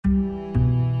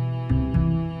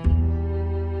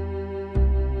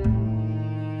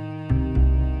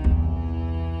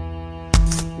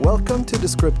Welcome to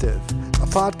Descriptive, a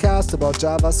podcast about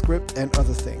JavaScript and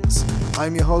other things.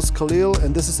 I'm your host Khalil,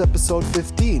 and this is episode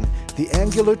 15, the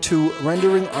Angular 2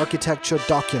 Rendering Architecture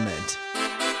Document.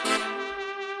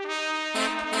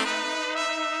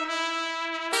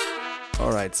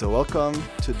 All right, so welcome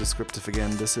to Descriptive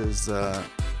again. This is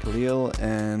Khalil,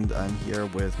 and I'm here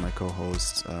with my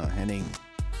co-host Henning.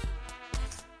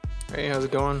 Hey, how's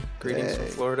it going? Greetings Hey. from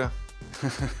Florida.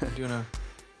 We're doing a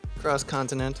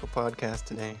cross-continental podcast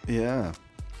today. Yeah.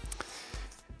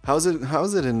 How's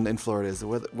it in Florida? Is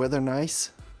the weather nice?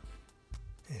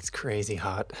 It's crazy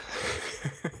hot.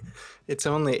 It's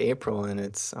only April and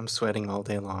I'm sweating all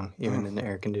day long, even in the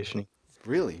air conditioning.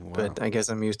 Really? Wow. But I guess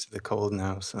I'm used to the cold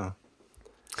now, so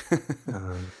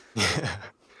yeah.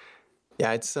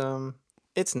 Yeah, it's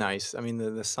nice. I mean,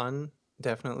 the sun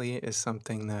definitely is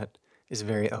something that is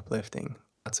very uplifting.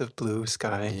 Lots of blue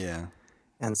sky. Yeah.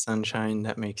 And sunshine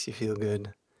that makes you feel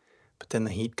good, but then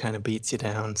the heat kind of beats you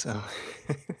down, so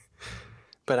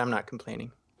but I'm not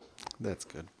complaining. That's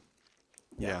good.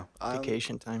 Yeah.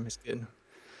 Vacation time is good.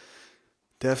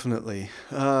 Definitely.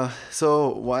 So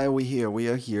why are we here? We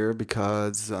are here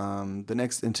because the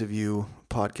next interview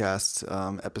podcast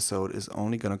episode is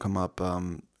only going to come up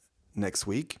next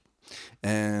week,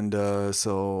 and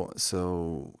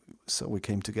so we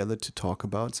came together to talk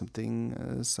about something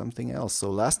else. So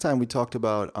last time we talked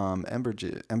about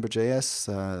Ember.js,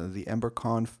 the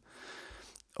EmberConf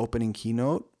opening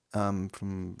keynote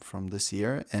from this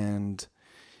year, and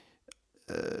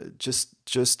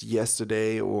just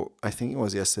yesterday, or I think it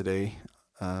was yesterday,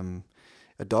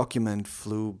 a document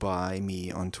flew by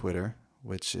me on Twitter,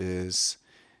 which is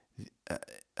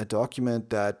a document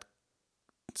that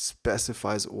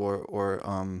specifies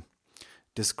or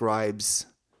describes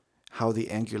how the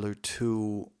Angular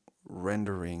 2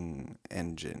 rendering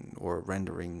engine or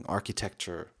rendering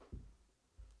architecture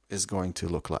is going to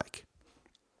look like.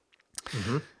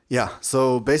 Mm-hmm. Yeah,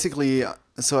 so basically,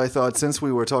 I thought since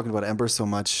we were talking about Ember so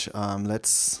much,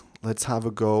 let's have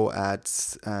a go at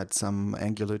some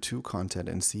Angular 2 content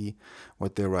and see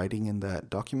what they're writing in that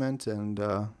document and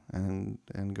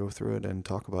go through it and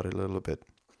talk about it a little bit.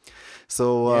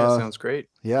 So yeah, sounds great.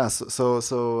 yeah, so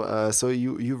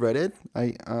you read it?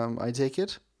 I take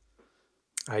it.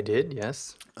 I did,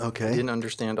 yes. Okay. I didn't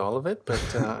understand all of it, but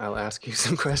I'll ask you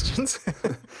some questions.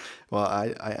 Well,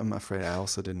 I am afraid I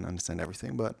also didn't understand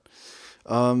everything, but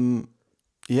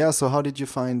yeah. So how did you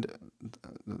find it?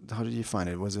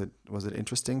 Was it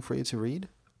interesting for you to read?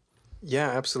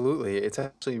 Yeah, absolutely. It's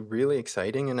actually really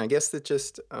exciting, and I guess that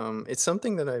just it's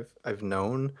something that I've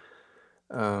known.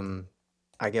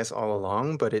 I guess all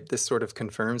along, but this sort of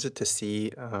confirms it to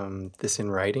see this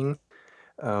in writing,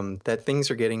 that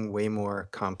things are getting way more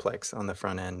complex on the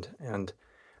front end. And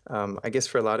I guess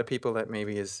for a lot of people that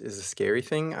maybe is a scary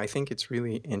thing. I think it's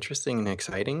really interesting and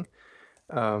exciting.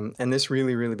 And this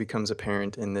really, really becomes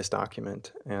apparent in this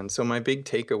document. And so my big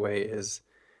takeaway is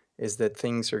that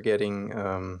things are getting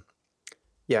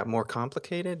more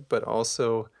complicated, but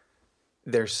also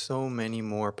there's so many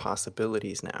more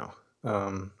possibilities now.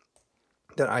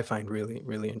 That I find really,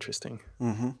 really interesting.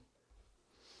 Mm-hmm.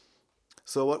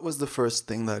 So what was the first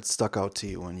thing that stuck out to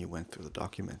you when you went through the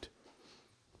document?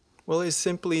 Well, it's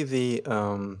simply the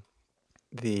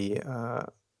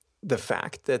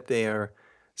fact that they are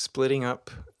splitting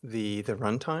up the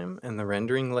runtime and the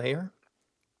rendering layer,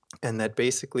 and that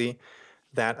basically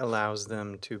that allows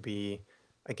them to be,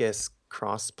 I guess,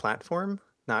 cross-platform,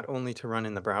 not only to run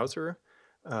in the browser.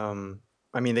 I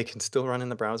mean, they can still run in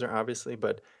the browser, obviously,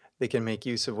 but they can make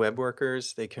use of web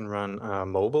workers. They can run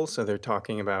mobile. So they're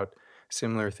talking about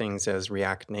similar things as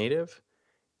React Native.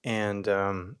 And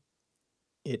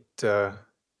it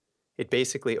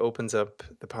basically opens up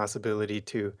the possibility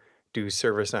to do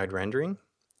server-side rendering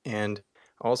and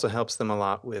also helps them a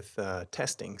lot with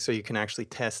testing. So you can actually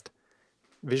test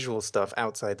visual stuff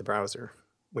outside the browser,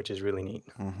 which is really neat.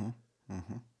 Mm-hmm.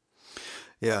 Mm-hmm.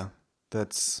 Yeah,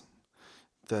 that's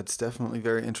definitely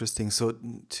very interesting. So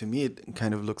to me, it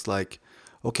kind of looks like,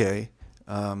 okay,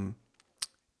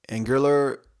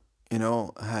 Angular,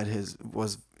 had this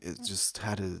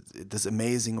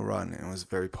amazing run and it was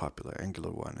very popular,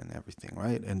 Angular 1 and everything,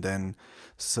 right? And then,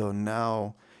 so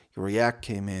now React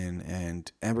came in and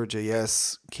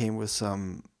Ember.js came with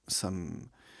some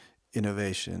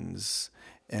innovations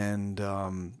and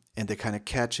they're kind of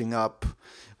catching up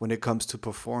when it comes to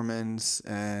performance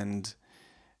and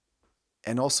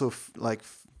also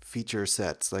feature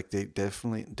sets. Like they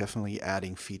definitely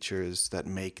adding features that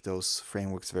make those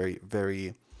frameworks very,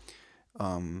 very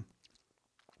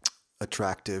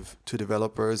attractive to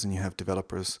developers. And you have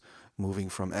developers moving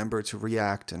from Ember to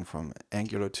React and from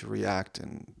Angular to React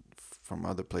and from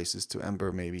other places to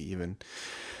Ember, maybe even.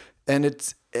 And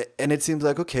it seems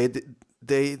like, okay,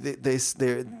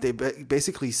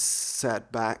 basically sat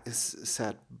back,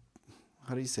 sat.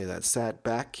 How do you say that? Sat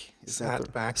back. Is that the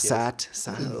Sat back, yes.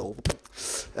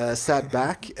 sat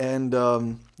back and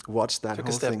watched that Took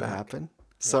a whole step thing back. happen? Yeah.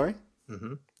 Sorry.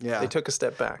 hmm Yeah. They took a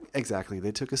step back. Exactly.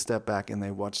 They took a step back and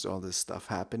they watched all this stuff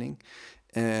happening.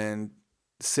 And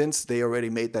since they already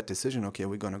made that decision, okay,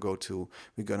 we're gonna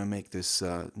make this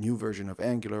new version of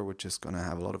Angular, which is gonna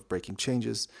have a lot of breaking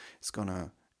changes.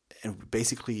 And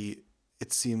basically,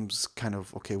 it seems kind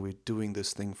of, okay, we're doing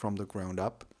this thing from the ground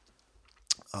up,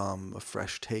 a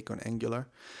fresh take on Angular.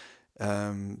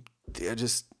 They're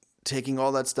just taking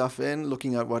all that stuff in,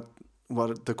 looking at what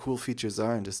the cool features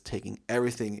are, and just taking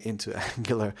everything into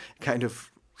Angular, kind of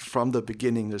from the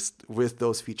beginning, just with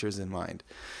those features in mind,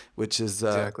 which is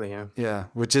Exactly, yeah. yeah,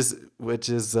 which is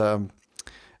of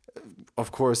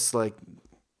course, like,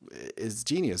 is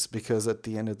genius, because at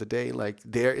the end of the day, like,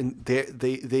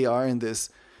 they are in this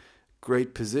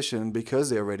great position because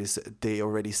they already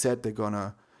said they're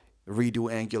gonna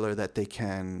redo Angular, that they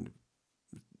can,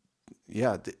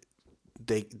 yeah,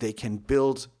 they can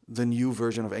build the new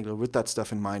version of Angular with that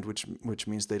stuff in mind, which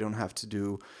means they don't have to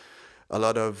do a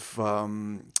lot of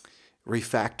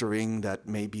refactoring that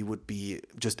maybe would be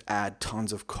just add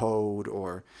tons of code,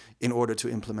 or in order to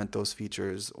implement those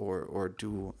features, or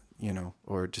do,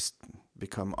 or just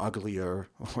become uglier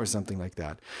or something like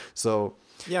that. So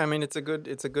Yeah, I mean, it's a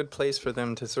good place for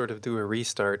them to sort of do a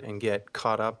restart and get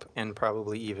caught up, and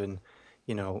probably even,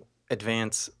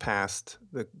 advance past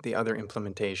the other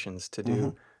implementations to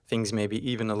do things maybe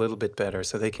even a little bit better,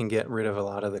 so they can get rid of a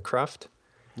lot of the cruft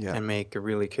yeah, and make a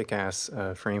really kick-ass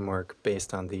framework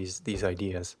based on these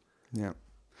ideas. yeah,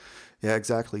 yeah,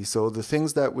 exactly. So the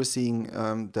things that we're seeing,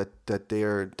 that they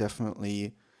are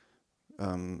definitely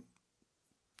kind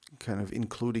of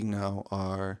including now,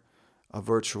 are a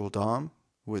virtual DOM,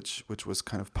 which was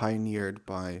kind of pioneered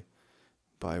by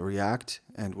React,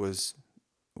 and was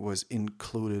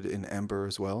included in Ember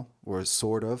as well, or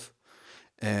sort of,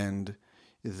 and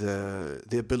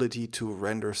the ability to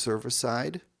render server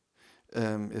side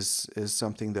is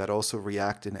something that also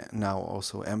React and now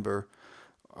also Ember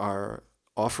are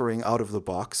offering out of the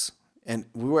box. And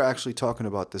we were actually talking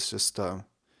about this just I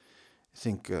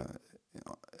think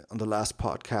on the last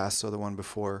podcast, or the one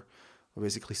before, we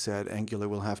basically said Angular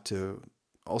will have to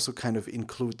also kind of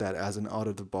include that as an out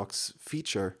of the box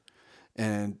feature,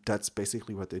 and that's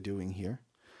basically what they're doing here.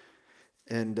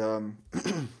 And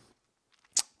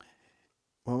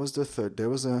what was the third? There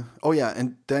was a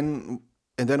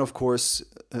and then of course,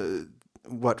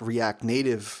 what React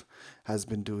Native has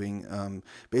been doing.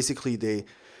 Basically,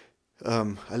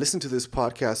 I listened to this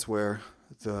podcast where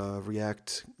the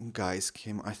React guys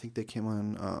came. I think they came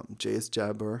on JS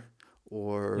Jabber,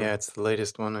 or Yeah, it's the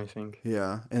latest one, I think.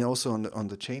 yeah, and also on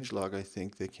the changelog, I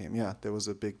think they came. Yeah, there was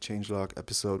a big changelog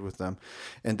episode with them,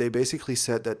 and they basically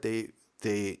said that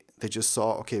they just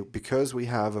saw, okay, because we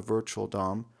have a virtual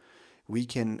DOM, we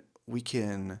can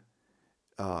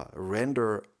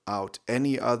render out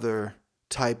any other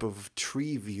type of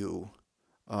tree view,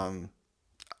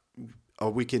 or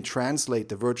we can translate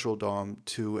the virtual DOM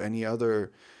to any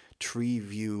other tree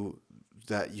view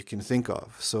that you can think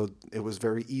of. So it was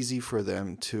very easy for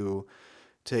them to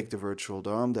take the virtual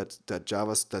DOM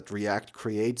that React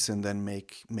creates, and then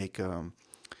make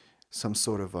some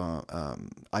sort of a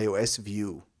iOS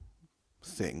view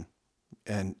thing,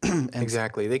 and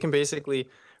Exactly. They can basically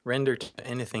render to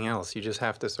anything else. You just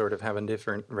have to sort of have a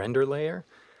different render layer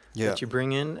yeah, that you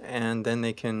bring in, and then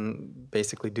they can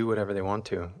basically do whatever they want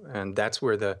to. And that's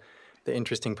where the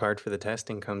interesting part for the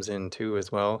testing comes in too,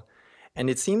 as well. And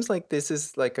it seems like this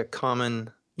is like a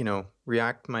common,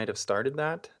 React might have started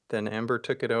that, then Ember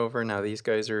took it over. Now these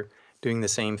guys are doing the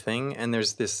same thing, and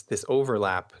there's this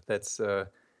overlap that's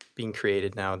being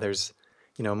created now. There's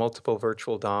multiple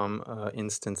virtual DOM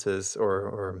instances,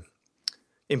 or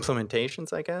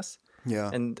implementations, I guess. yeah,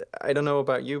 And I don't know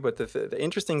about you, but the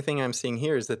interesting thing I'm seeing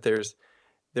here is that there's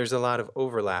a lot of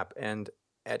overlap. And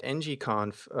at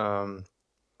ngconf,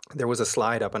 there was a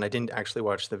slide up, and I didn't actually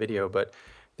watch the video, but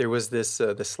there was this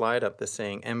the slide up that's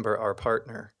saying Ember, our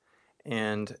partner.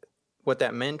 And what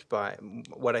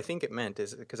I think it meant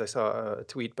is, because I saw a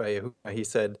tweet by Yehuda, he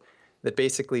said that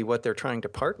basically what they're trying to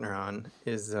partner on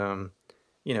is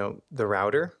the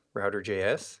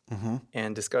router.js,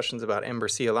 and discussions about Ember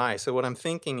CLI. So what I'm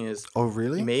thinking is, oh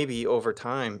really? maybe over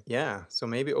time,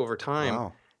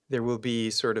 Wow. there will be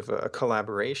sort of a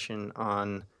collaboration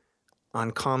on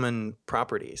common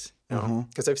properties.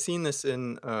 Because I've seen this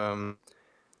in.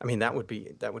 I mean, that would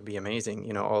be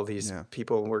amazing. All these Yeah,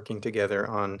 people working together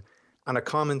on on a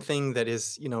common thing that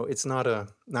is, it's not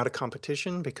a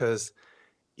competition, because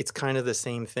it's kind of the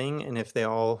same thing, and if they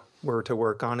all were to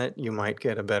work on it, you might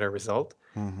get a better result.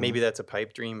 Mm-hmm. Maybe that's a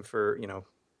pipe dream for,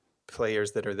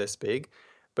 players that are this big.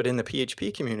 But in the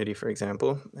PHP community, for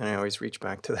example, and I always reach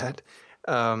back to that,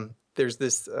 there's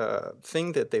this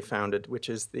thing that they founded, which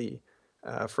is the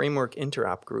Framework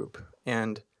Interop Group.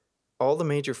 And all the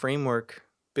major framework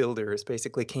builders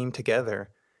basically came together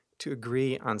to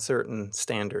agree on certain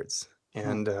standards. Hmm.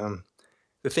 And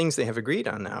the things they have agreed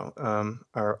on now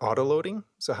are autoloading.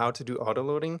 So how to do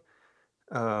autoloading.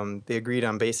 They agreed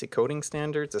on basic coding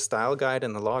standards, a style guide,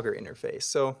 and the logger interface.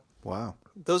 So Wow.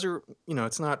 those are,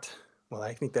 it's not, well,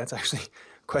 I think that's actually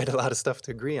quite a lot of stuff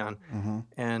to agree on. Mm-hmm.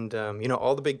 And,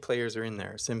 all the big players are in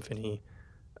there: Symfony,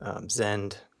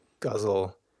 Zend,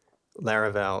 Guzzle,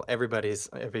 Laravel. Everybody's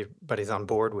on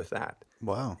board with that.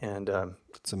 Wow. And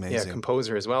That's amazing.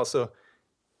 Composer as well. So,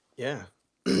 yeah.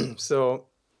 So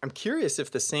I'm curious if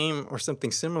the same or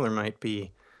something similar might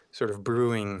be sort of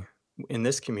brewing in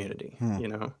this community,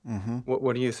 Mm-hmm.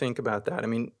 What do you think about that? I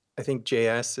mean, I think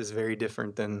JS is very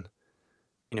different than,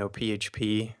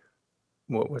 PHP.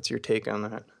 What's your take on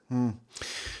that?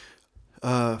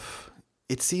 Uh,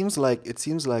 it seems like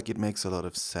it makes a lot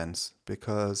of sense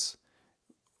because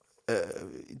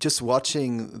just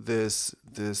watching this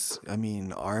I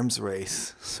mean arms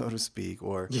race, so to speak,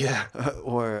 or Yeah.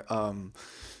 or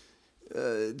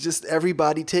just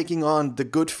everybody taking on the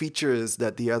good features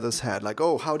that the others had. Like,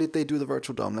 oh, how did they do the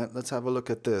virtual DOM? Let's have a look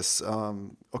at this.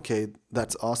 Okay,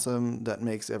 that's awesome. That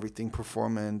makes everything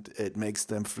performant. It makes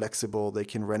them flexible. They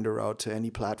can render out to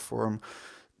any platform.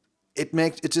 It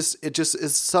just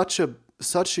is such a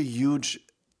huge,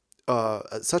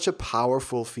 such a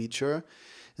powerful feature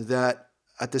that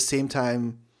at the same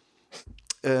time,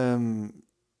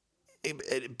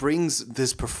 it brings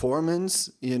this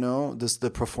performance,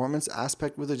 the performance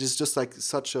aspect with it is just like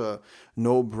such a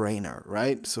no-brainer,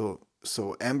 right? So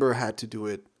Ember had to do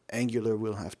it, Angular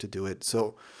will have to do it.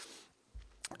 So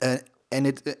and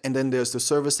then there's the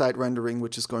server-side rendering,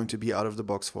 which is going to be out of the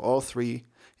box for all three,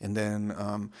 and then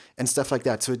and stuff like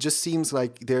that. So it just seems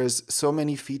like there's so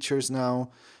many features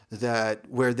now that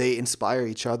where they inspire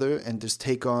each other and just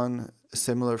take on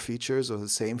similar features or the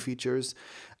same features.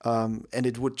 And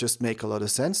it would just make a lot of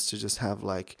sense to just have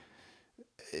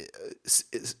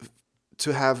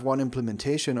to have one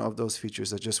implementation of those features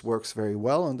that just works very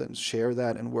well, and then share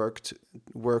that and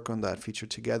work on that feature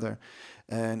together.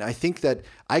 And I think that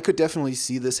I could definitely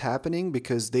see this happening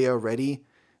because they already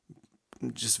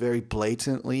just very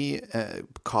blatantly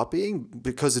copying,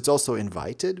 because it's also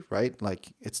invited, right?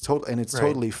 Like it's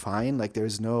totally fine. Like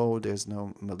there's no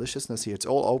maliciousness here. It's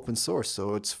all open source,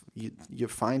 so it's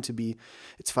fine to be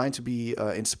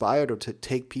inspired or to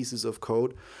take pieces of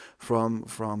code from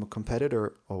a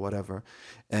competitor or whatever.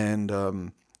 And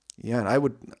and I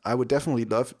would definitely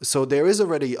love. So there is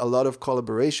already a lot of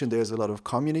collaboration. There's a lot of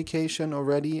communication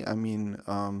already. I mean.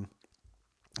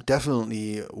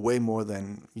 Definitely way more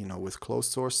than with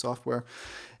closed source software,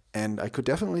 and I could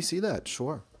definitely see that.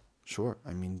 Sure.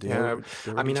 I mean, they're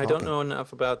I mean, I don't talking. know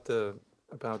enough about the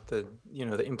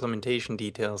the implementation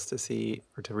details to see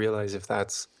or to realize if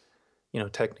that's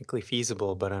technically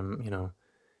feasible, but I'm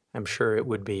sure it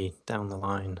would be down the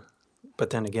line.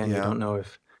 But then again, you Yeah, don't know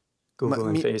if Google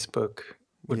and me, Facebook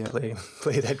would yeah,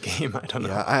 play that game. I don't yeah.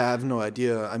 know. I have no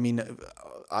idea. I mean,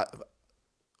 I,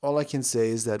 all I can say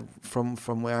is that from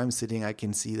where I'm sitting, I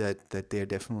can see that they're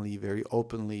definitely very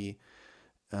openly,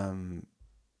 kind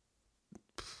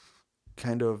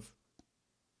of.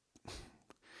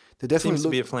 They definitely Seems to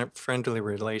look. be a friendly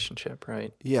relationship,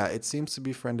 right? Yeah, it seems to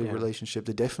be a friendly Yeah. relationship.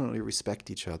 They definitely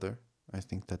respect each other. I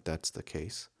think that that's the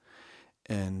case.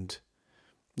 And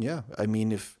yeah, I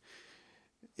mean, if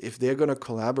they're gonna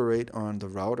collaborate on the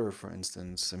router, for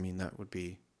instance, I mean that would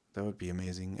be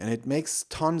amazing, and it makes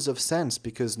tons of sense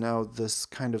because now this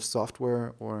kind of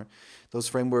software or those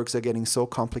frameworks are getting so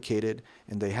complicated,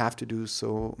 and they have to do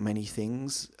so many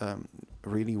things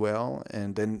really well,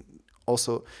 and then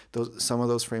also some of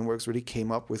those frameworks really came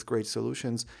up with great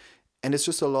solutions, and it's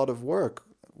just a lot of work.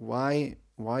 Why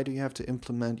do you have to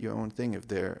implement your own thing if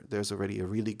there's already a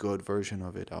really good version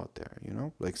of it out there?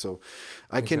 Like, so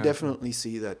I can Exactly. definitely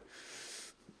see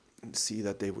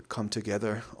that they would come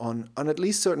together on at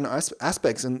least certain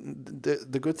aspects. And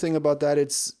the good thing about that,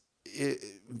 it's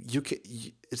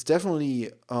definitely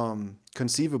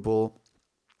conceivable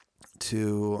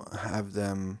to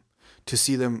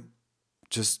see them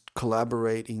just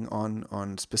collaborating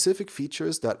on specific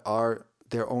features that are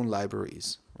their own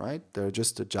libraries, right? They're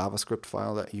just a JavaScript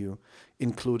file that you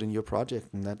include in your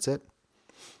project, and that's it.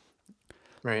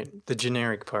 Right. The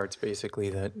generic parts basically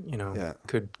that, Yeah.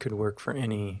 could work for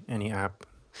any app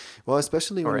Well,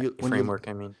 especially or when any framework,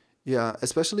 I mean. yeah,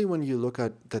 especially when you look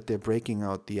at that they're breaking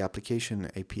out the application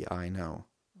API now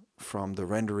from the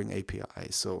rendering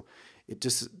API. So it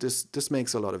just this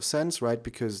makes a lot of sense, right?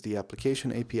 Because the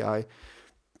application API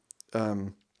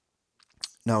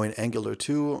now in Angular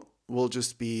 2 will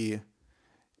just be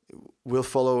will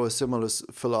follow a similar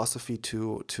philosophy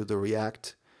to the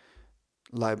React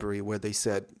library where they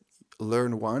said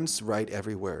learn once, write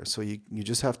everywhere. So you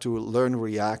just have to learn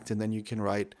React and then you can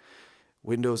write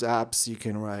Windows apps, you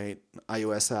can write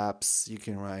iOS apps, you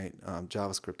can write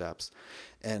JavaScript apps.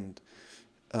 And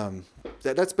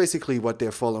that's basically what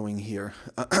they're following here.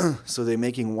 So they're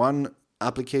making one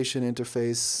application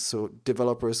interface so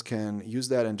developers can use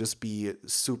that and just be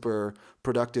super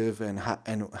productive and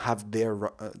have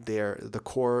the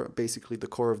core, basically the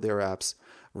core of their apps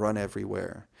run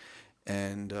everywhere.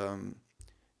 And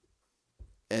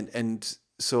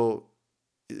so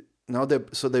now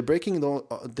they're breaking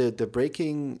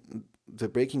they're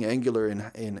breaking Angular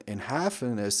in half,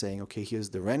 and they're saying, okay, here's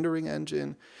the rendering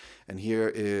engine, and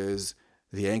here is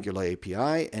the Angular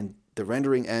API, and the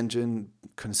rendering engine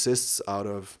consists out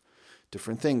of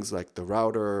different things like the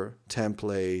router,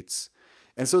 templates,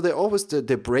 and so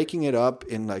they're breaking it up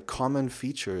in like common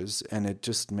features, and it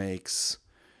just makes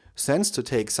sense to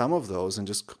take some of those and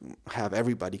just have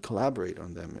everybody collaborate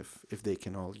on them if they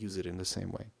can all use it in the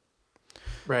same way.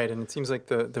 Right, and it seems like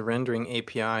the rendering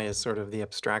API is sort of the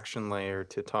abstraction layer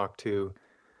to talk to,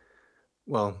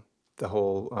 well, the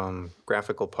whole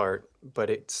graphical part, but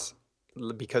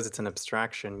because it's an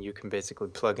abstraction, you can basically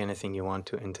plug anything you want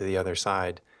to into the other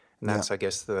side. And Yeah. that's, I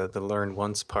guess, the learn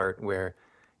once part where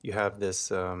you have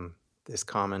this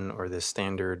common or this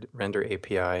standard render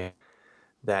API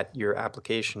that your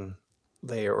application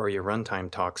layer or your runtime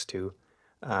talks to,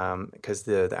 because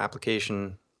the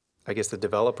application, I guess the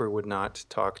developer would not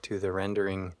talk to the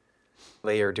rendering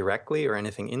layer directly or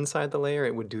anything inside the layer.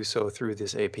 It would do so through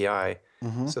this API.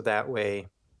 Mm-hmm. So that way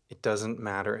it doesn't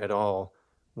matter at all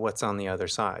what's on the other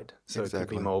side. So it could be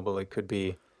Exactly. mobile, it could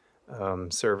be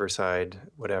server side,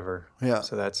 whatever. Yeah.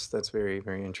 So that's very,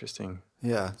 very interesting.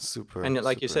 Yeah. Super. And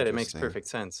like you Super said, it makes interesting. perfect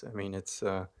sense. I mean, it's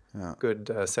Yeah. good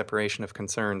separation of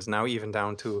concerns now, even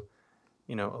down to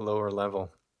a lower level.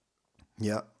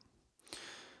 Yeah.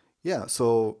 Yeah.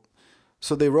 So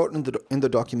they wrote in the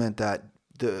document that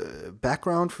the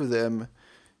background for them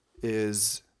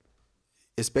is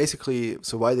basically,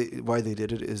 so why they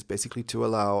did it is basically to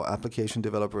allow application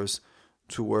developers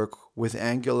to work with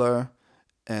Angular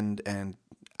and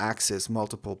access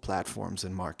multiple platforms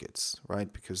and markets,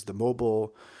 right? Because the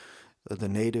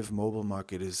native mobile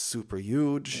market is super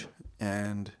huge,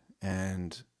 and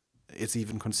it's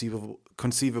even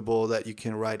conceivable that you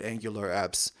can write Angular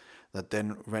apps that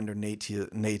then render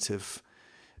native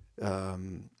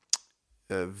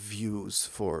views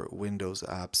for Windows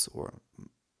apps or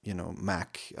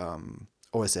Mac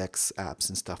OS X apps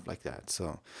and stuff like that.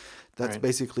 So that's Right.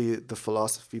 basically the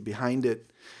philosophy behind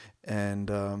it, and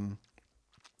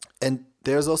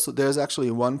there's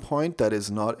actually one point that is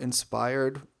not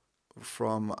inspired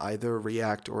from either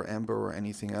React or Ember or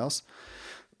anything else,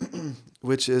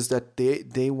 which is that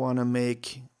they want to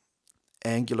make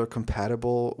Angular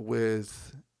compatible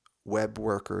with web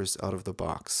workers out of the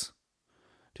box.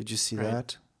 Did you see Right.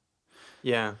 that?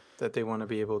 Yeah, that they want to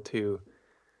be able to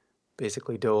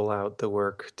basically dole out the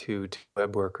work to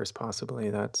web workers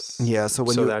possibly. Yeah, so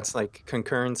That's like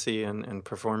concurrency and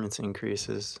performance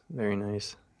increases. Very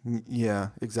nice. yeah,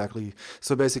 exactly.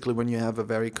 So basically when you have a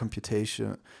very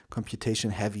computation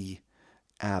heavy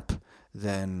app,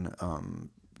 then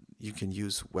you can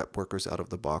use web workers out of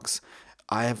the box.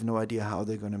 I have no idea how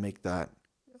they're going to make that,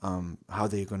 how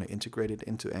they're going to integrate it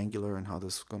into Angular and how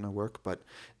this is going to work. But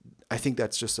I think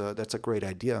that's a great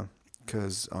idea,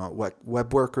 because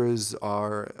web workers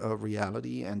are a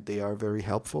reality and they are very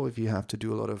helpful if you have to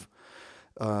do a lot of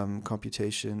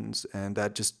computations, and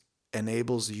that just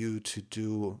enables you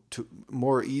to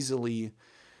more easily.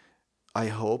 I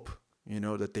hope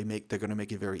that they're going to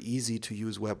make it very easy to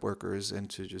use web workers and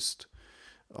to just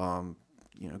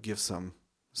give some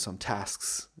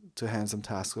tasks, to hand some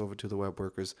tasks over to the web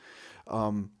workers,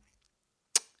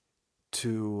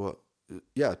 to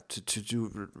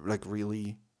do like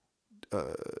really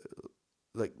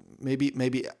like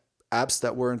maybe apps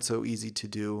that weren't so easy to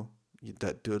do,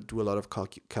 that do a lot of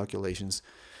calculations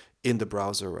in the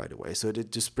browser right away. So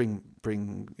it just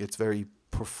bring it's very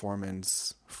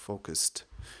performance focused,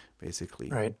 basically.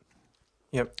 Right.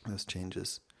 Yep. Those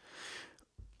changes.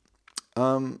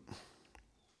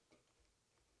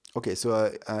 Okay,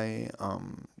 so I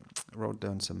I wrote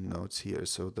down some notes here.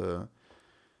 So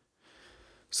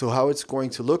how it's going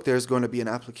to look, there's going to be an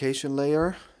application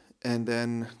layer, and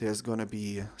then there's going to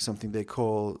be something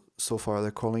so far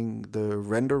they're calling the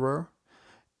renderer,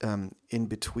 in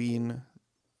between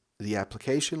the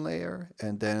application layer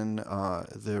and then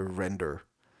the render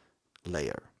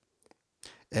layer.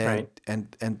 And, Right.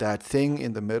 and that thing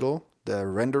in the middle, the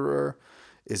renderer,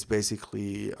 is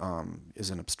basically is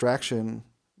an abstraction,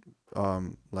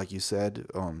 like you said,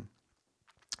 Yeah,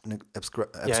 I think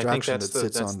abstraction that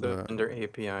sits that's on the the, render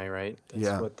API, right? That's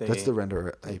yeah, what that's the they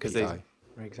render because they API.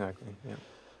 exactly. Yeah.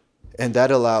 And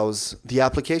that allows the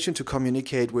application to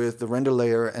communicate with the render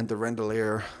layer, and the render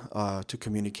layer to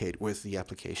communicate with the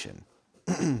application.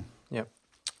 Yep.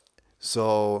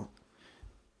 So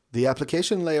the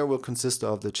application layer will consist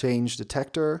of the change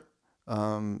detector,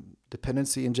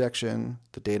 dependency injection,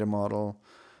 the data model,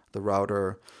 the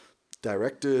router,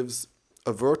 directives,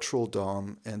 a virtual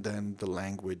DOM, and then the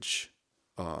language,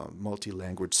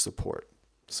 multi-language support.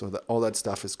 So that all that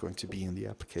stuff is going to be in the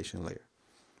application layer.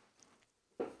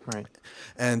 Right.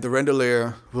 And the render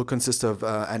layer will consist of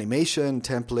animation,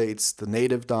 templates, the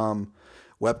native DOM,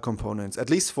 web components, at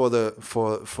least for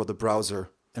the browser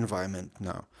environment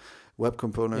now. Web Yeah.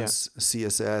 components,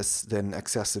 CSS, then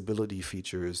accessibility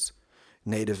features,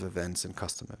 native events, and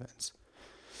custom events.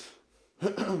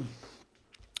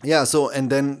 Yeah, so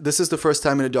and then this is the first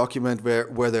time in a document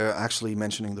where they're actually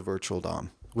mentioning the virtual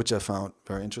DOM, which I found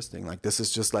very interesting. Like this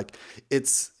is just like it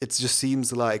just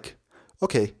seems like,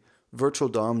 okay, virtual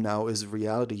DOM now is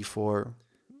reality for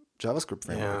JavaScript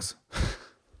Yeah. frameworks.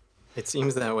 It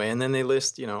seems that way. And then they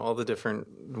list, all the different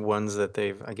ones that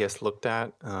they've, I guess, looked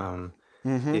at.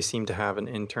 Mm-hmm. They seem to have an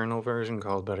internal version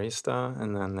called Barista,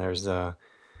 and then there's Yeah.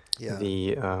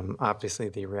 the obviously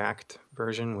the React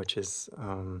version, which is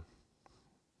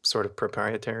sort of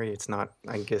proprietary. It's not,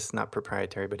 I guess, not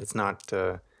proprietary, but it's not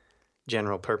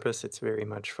general purpose. It's very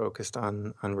much focused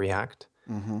on React.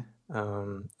 Mm-hmm.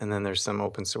 And then there's some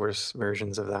open source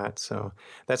versions of that. So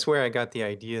that's where I got the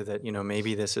idea that,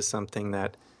 maybe this is something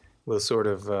that will sort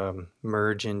of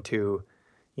merge into,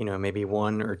 maybe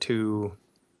one or two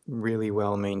really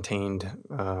well maintained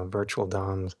virtual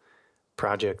DOMs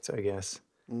projects, I guess.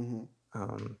 Mm-hmm.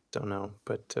 Don't know,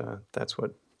 but that's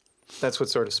what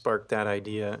sort of sparked that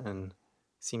idea and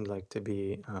seemed like to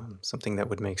be something that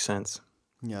would make sense.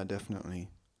 Yeah, definitely.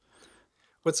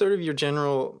 What's sort of your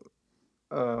general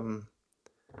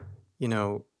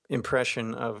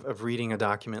impression of reading a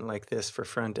document like this for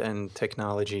front end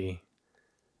technology?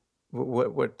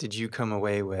 What did you come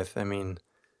away with? I mean,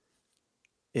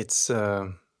 it's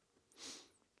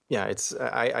yeah, it's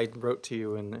I wrote to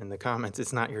you in the comments.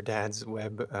 It's not your dad's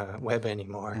web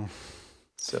anymore.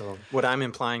 So what I'm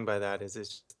implying by that is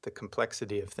it's the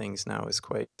complexity of things now is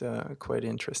quite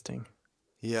interesting.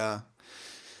 Yeah.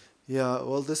 Yeah.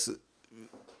 Well,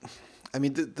 I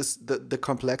mean, the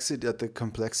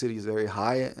complexity is very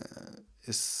high.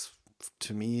 Is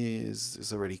to me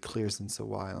is already clear since a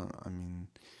while. I mean,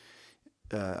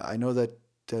 I know that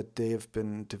they have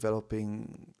been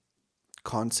developing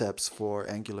concepts for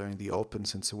Angular in the open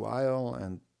since a while,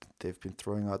 and they've been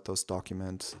throwing out those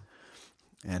documents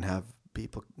and have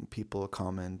people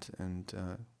comment and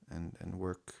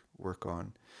work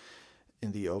on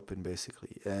in the open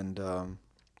basically. And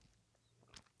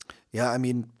yeah, I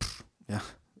mean, yeah,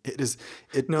 it is.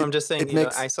 No, I'm just saying, It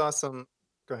makes I saw some.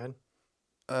 Go ahead.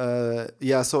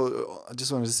 yeah. So I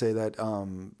just wanted to say that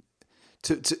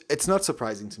it's not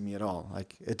surprising to me at all.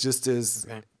 Like it just is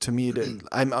Okay. to me that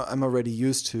I'm already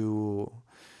used to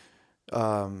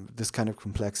this kind of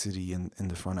complexity in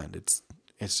the front end.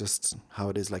 It's just how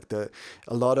it is. Like a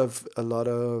lot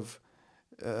of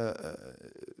uh,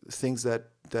 things that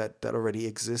already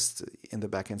exist in the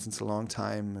backend since a long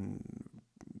time, and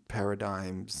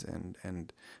paradigms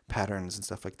and patterns and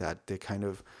stuff like that. They're kind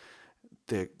of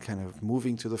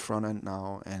moving to the front end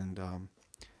now, and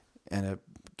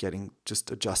getting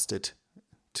just adjusted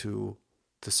to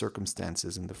the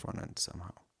circumstances in the front end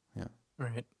somehow. Yeah.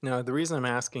 Right. Now, the reason I'm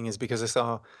asking is because I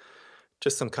saw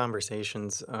just some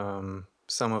conversations,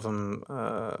 some of them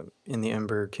in the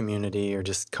Ember community, or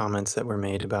just comments that were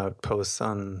made about posts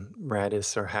on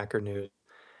Radis or Hacker News.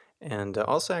 And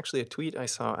also, actually, a tweet I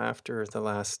saw after the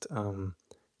last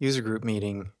user group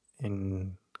meeting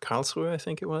in Karlsruhe, I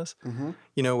think it was,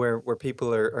 Mm-hmm. where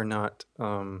people are not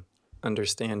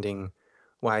understanding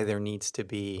why there needs to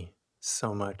be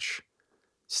so much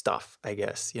stuff, I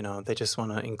guess. They just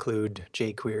want to include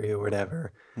jQuery or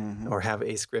whatever, Mm-hmm. or have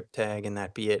a script tag and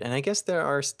that be it. And I guess there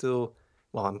are still,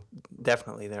 well,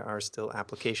 definitely there are still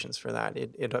applications for that.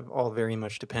 It all very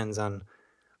much depends on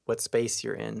what space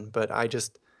you're in. But I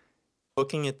just,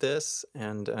 looking at this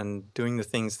and doing the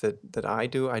things that I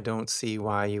do, I don't see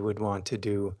why you would want to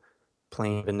do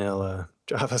plain vanilla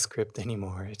JavaScript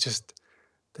anymore. It's just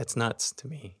that's nuts to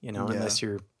me, Yeah. unless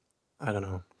you're, I don't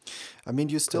know, I mean,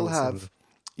 putting some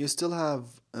you still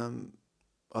have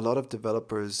a lot of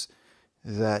developers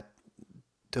that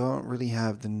don't really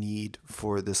have the need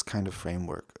for this kind of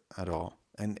framework at all,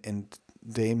 and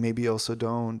they maybe also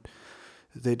don't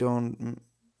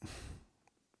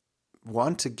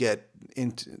want to get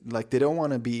into, like, they don't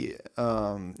want to be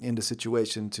in the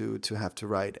situation to have to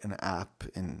write an app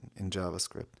in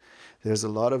JavaScript. There's a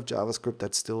lot of JavaScript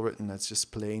that's still written that's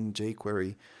just plain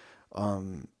jQuery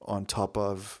on top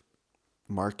of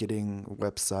marketing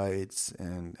websites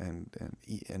and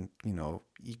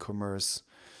e-commerce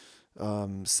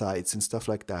sites and stuff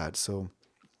like that. So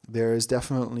there is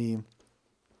definitely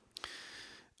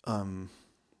um,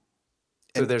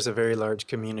 so and there's a very large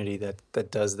community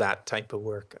that does that type of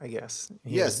work, I guess.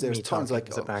 yes, Here's there's me tons, talking like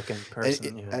as a back-end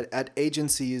person, yeah. at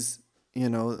agencies,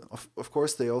 of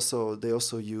course they also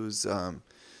use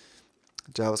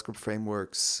JavaScript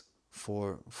frameworks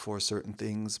for certain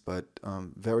things, but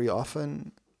very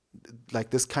often, like,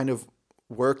 this kind of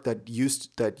work that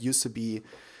used to be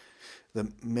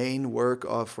the main work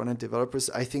of front-end developers,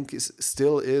 I think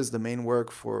still is the main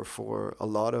work for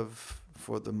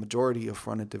the majority of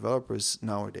front-end developers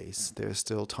nowadays. There's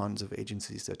still tons of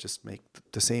agencies that just make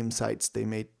the same sites they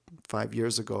made 5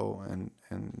 years ago, and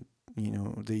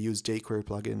they use jQuery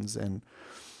plugins, and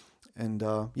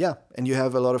you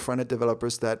have a lot of front-end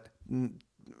developers that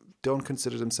don't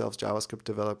consider themselves JavaScript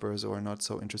developers or are not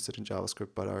so interested in JavaScript,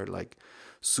 but are like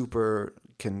super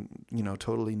can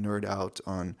totally nerd out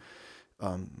on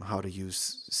how to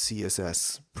use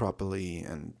CSS properly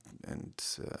and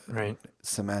Right.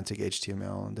 semantic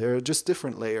HTML, and there are just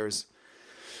different layers.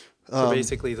 So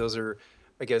basically those are,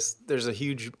 I guess there's a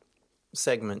huge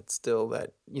segment still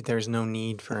that there's no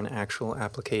need for an actual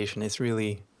application. It's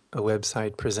really a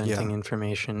website presenting Yeah,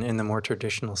 information in the more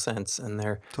traditional sense, and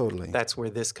totally. that's where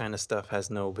this kind of stuff has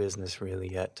no business really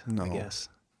yet, I No, guess.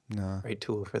 no. Right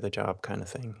tool for the job kind of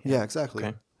thing. Yeah. Yeah, exactly.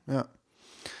 Okay. Yeah.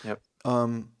 Yep.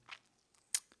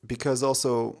 Because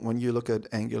also when you look at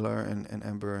Angular and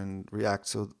Ember and React,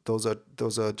 so those are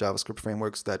JavaScript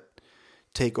frameworks that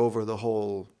take over the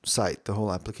whole site, the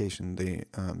whole application. They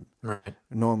Right.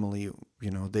 normally,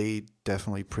 they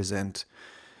definitely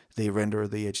they render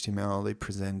the HTML, they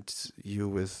present you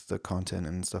with the content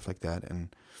and stuff like that,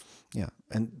 and yeah,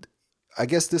 and I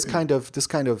guess this kind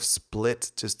of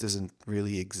split just doesn't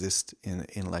really exist in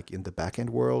the backend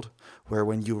world, where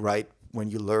when you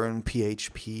learn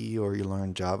PHP or you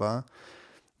learn Java,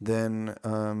 then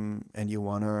and you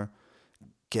want to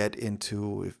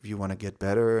if you want to get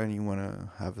better and you want to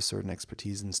have a certain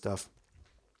expertise and stuff,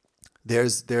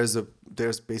 there's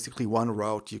basically one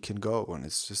route you can go, and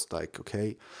it's just like,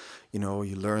 okay,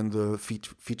 you learn the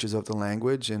features of the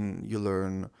language, and you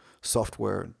learn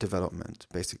software development,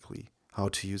 basically how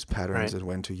to use patterns Right. and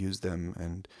when to use them,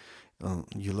 and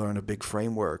you learn a big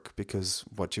framework, because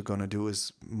what you're going to do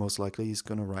is most likely is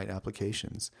going to write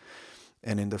applications.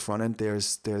 And in the front end,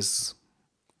 there's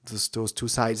those two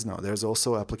sides now. There's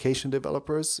also application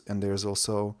developers, and there's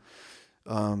also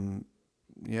um,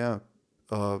 yeah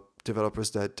developers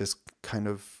that just kind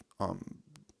of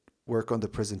work on the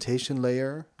presentation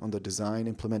layer, on the design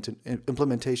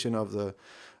implementation of the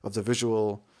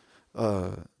visual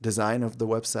design of the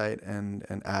website, and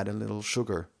add a little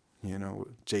sugar,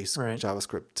 Right.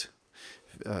 JavaScript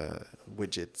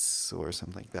widgets or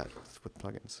something like that with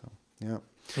plugins. So yeah,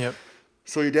 Yep.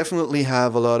 so you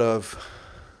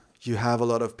have a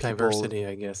lot of people. Diversity,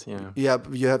 I guess. Yeah.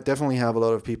 Yeah, definitely have a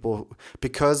lot of people,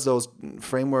 because those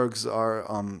frameworks are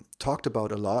talked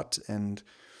about a lot, and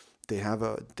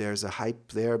there's a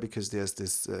hype there, because there's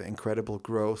this incredible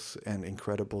growth and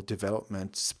incredible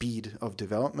speed of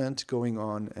development going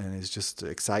on, and it's just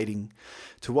exciting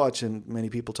to watch. And many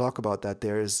people talk about that.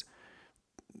 There's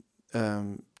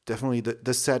definitely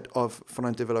the set of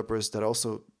front-end developers that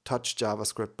also touch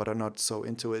JavaScript but are not so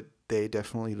into it. They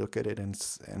definitely look at it and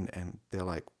they're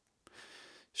like,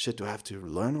 shit, do I have to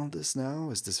learn all this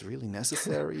now? Is this really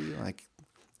necessary? Like,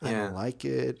 I Yeah. don't like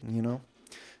it,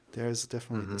 There's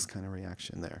definitely Mm-hmm. this kind of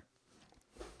reaction there.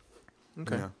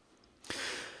 Okay. Yeah.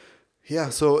 Yeah,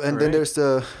 so, All and then right. there's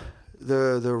the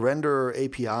renderer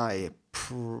API.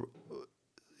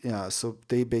 Yeah, so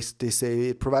they say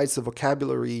it provides the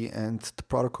vocabulary and the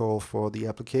protocol for the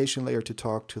application layer to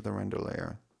talk to the render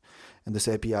layer. And this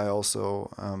API also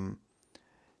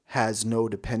has no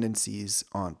dependencies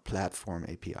on platform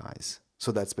APIs.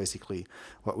 So that's basically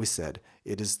what we said.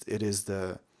 It is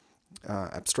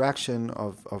abstraction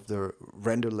of the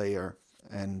render layer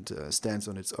and stands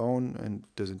on its own and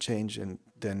doesn't change. And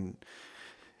then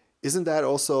isn't that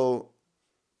also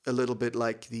a little bit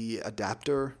like the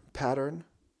adapter pattern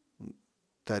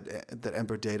that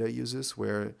Ember Data uses,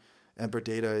 where Ember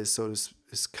Data is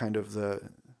is kind of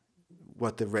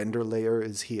what the render layer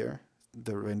is here,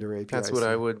 the render API. That's what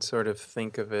I would sort of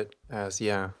think of it as,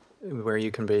 yeah, where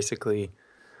you can basically,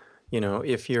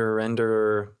 if your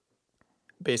renderer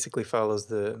basically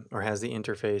follows or has the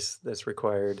interface that's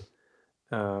required,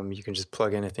 you can just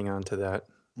plug anything onto that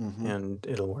and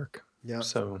it'll work. Yeah.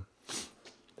 So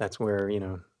that's where,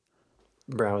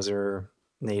 browser,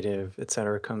 native,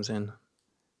 etc. comes in.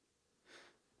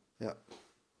 Yeah.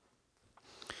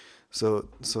 So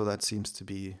that seems to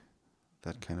be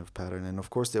that kind of pattern. And of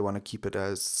course they want to keep it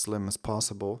as slim as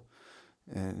possible,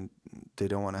 and they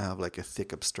don't want to have like a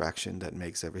thick abstraction that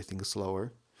makes everything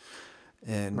slower.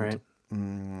 And right.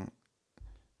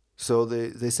 So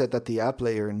they said that the app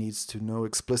layer needs to know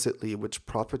explicitly which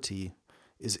property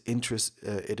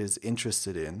it is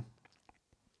interested in.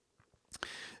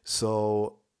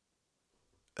 So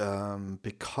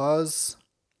because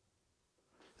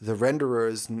the renderer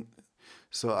is,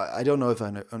 so I don't know if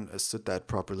I understood that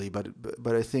properly,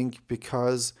 but I think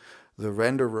because the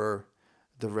render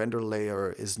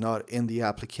layer is not in the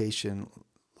application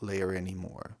layer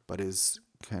anymore, but is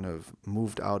kind of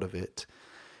moved out of it,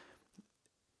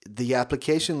 the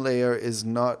application layer is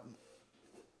not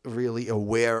really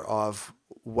aware of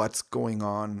what's going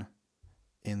on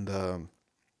in the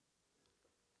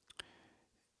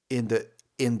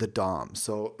DOM.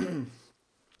 So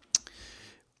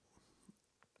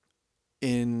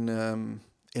in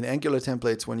Angular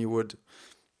templates, when you would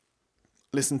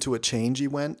listen to a change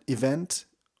event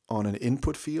on an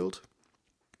input field,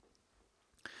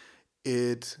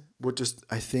 it would just,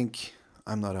 I think,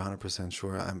 I'm not 100%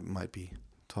 sure, I might be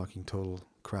talking total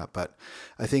crap, but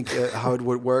I think how it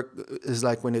would work is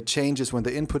like when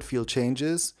the input field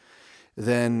changes,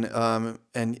 then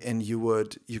and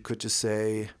you could just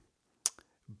say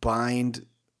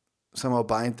somehow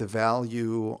bind the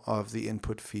value of the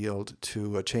input field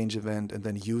to a change event, and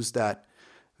then use that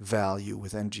value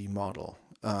with ngModel.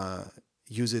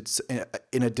 Use it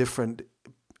in a different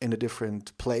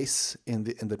place in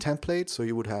the template. So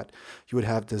you would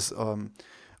have this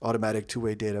automatic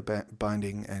two-way data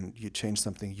binding, and you change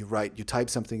something, you type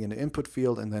something in the input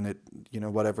field, and then it,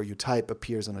 whatever you type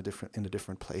appears in a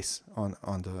different place on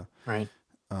the right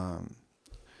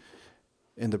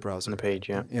in the browser, on the page.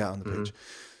 Yeah, on the page.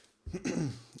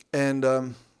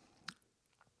 And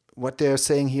what they're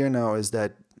saying here now is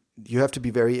that you have to be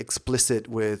very explicit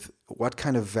with what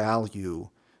kind of value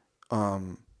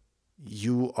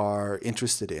you are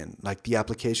interested in, like the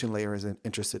application layer is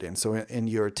interested in. So in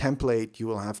your template, you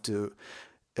will have to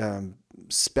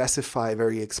specify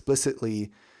very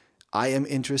explicitly, I am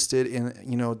interested in,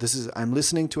 I'm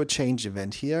listening to a change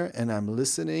event here, and I'm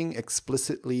listening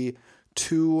explicitly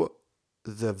to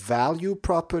the value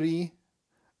property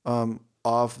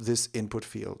of this input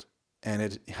field. And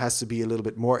it has to be a little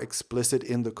bit more explicit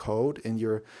in the code, in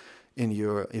your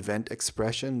event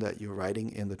expression that you're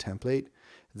writing in the template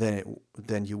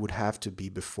than you would have to be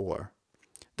before.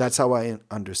 That's how I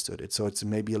understood it. So it's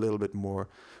maybe a little bit more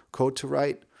code to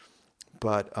write,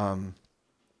 but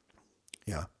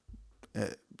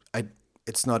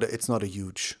it's not a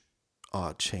huge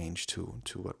change to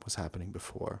what was happening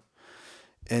before.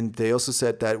 And they also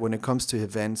said that when it comes to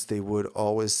events, it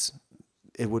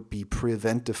would be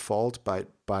prevent default by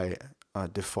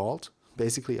default,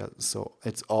 basically. So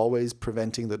it's always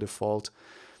preventing the default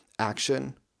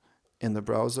action in the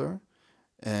browser,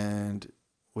 and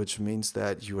which means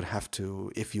that you would have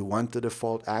to, if you want the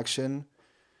default action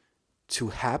to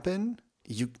happen,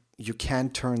 you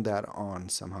can't turn that on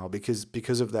somehow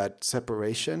because of that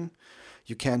separation.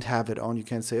 You can't have it on. You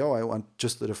can't say, oh, I want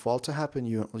just the default to happen.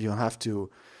 You'll have to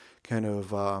kind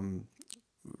of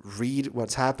read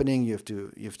what's happening. You have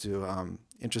to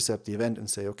intercept the event and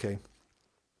say, okay,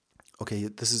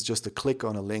 this is just a click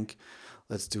on a link.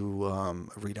 Let's do a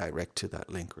redirect to that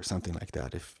link or something like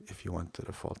that if you want the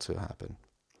default to happen.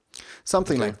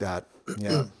 Something like that,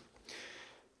 yeah.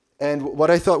 And what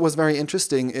I thought was very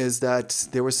interesting is that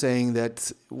they were saying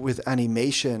that with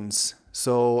animations,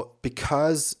 so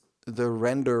because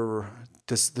the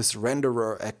this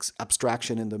renderer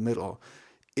abstraction in the middle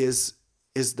is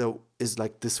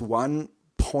like this one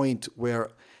point where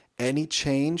any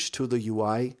change to the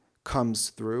UI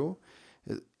comes through.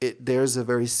 There's a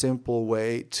very simple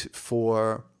way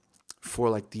for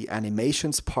like the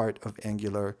animations part of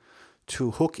Angular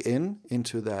to hook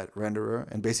into that renderer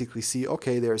and basically see,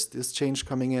 okay, there's this change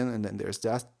coming in, and then there's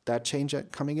that change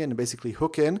coming in, and basically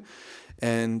hook in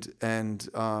and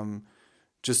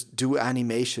just do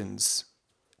animations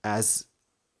as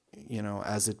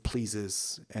as it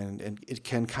pleases, and it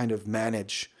can kind of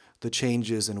manage the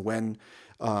changes and when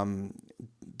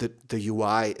the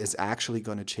UI is actually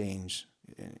going to change.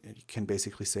 You can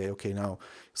basically say, okay, now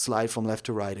slide from left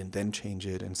to right and then change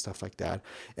it and stuff like that.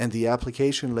 And the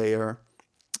application layer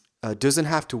doesn't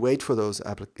have to wait for those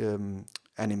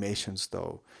animations,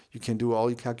 though. You can do all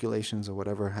your calculations or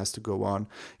whatever has to go on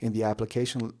in the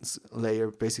application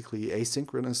layer, basically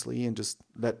asynchronously, and just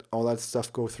let all that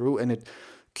stuff go through, and it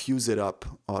queues it up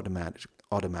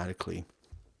automatically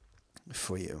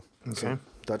for you. Okay. So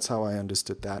that's how I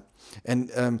understood that.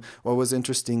 And what was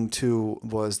interesting too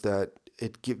was that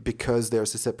because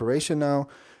there's a separation now,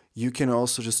 you can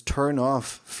also just turn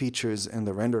off features in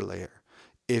the render layer.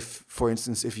 If, for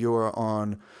instance, if you're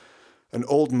on an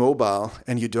old mobile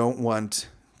and you don't want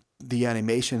the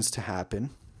animations to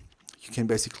happen, you can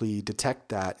basically detect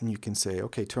that and you can say,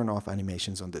 okay, turn off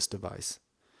animations on this device.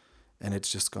 And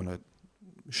it's just going to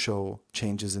show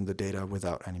changes in the data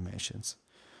without animations.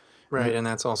 Right, and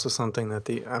that's also something that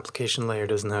the application layer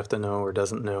doesn't have to know or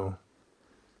doesn't know.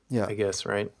 Yeah, I guess,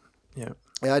 right? Yeah.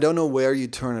 I don't know where you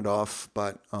turn it off,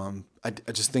 but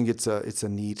I just think it's a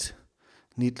neat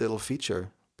little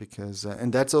feature, because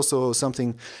and that's also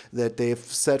something that they've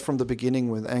said from the beginning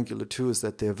with Angular 2, is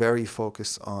that they're very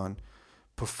focused on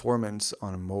performance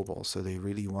on mobile. So they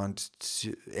really want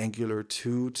Angular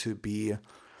 2 to be,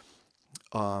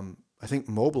 I think,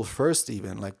 mobile first.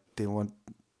 Even like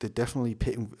they're definitely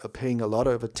paying a lot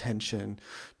of attention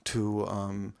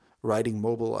to writing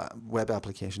mobile web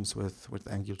applications with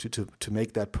Angular 2 to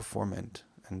make that performant.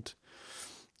 And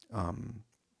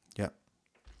yeah.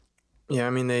 Yeah, I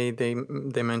mean,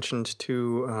 they mentioned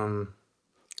two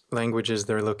languages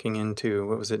they're looking into.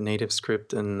 What was it?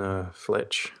 NativeScript and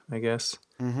Fletch, I guess,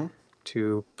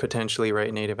 to potentially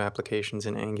write native applications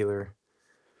in Angular.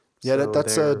 Yeah, So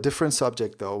that's a they're different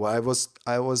subject though.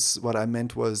 What I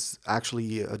meant was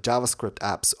actually JavaScript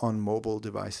apps on mobile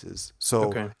devices. So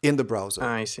okay. in the browser,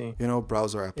 I see.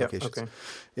 browser Yeah. applications. Okay.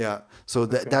 Yeah. So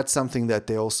Okay. that's something that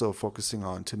they're also focusing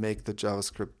on, to make the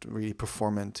JavaScript really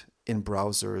performant in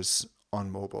browsers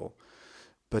on mobile.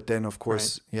 But then of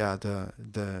course, yeah, the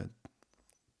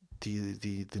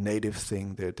native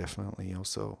thing they're definitely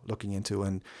also looking into.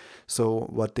 And so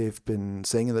what they've been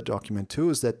saying in the document too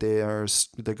is that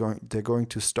they're going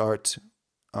to start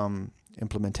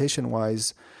implementation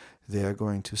wise, they're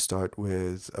going to start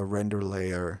with a render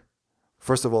layer.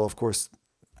 First of all, of course,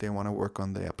 they want to work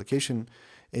on the application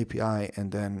API,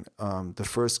 and then the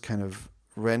first kind of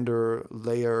render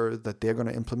layer that they're going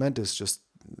to implement is just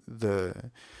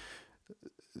the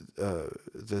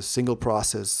single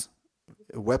process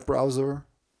web browser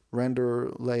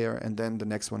render layer, and then the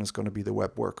next one is going to be the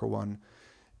web worker one,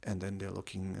 and then they're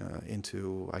looking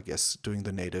into, I guess, doing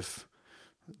the native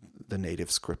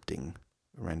scripting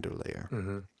render layer.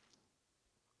 Mm-hmm.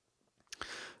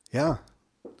 Yeah.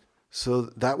 So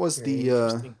that was Very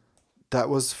interesting. that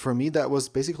was for me. That was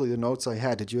basically the notes I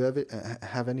had. Did you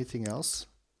have anything else?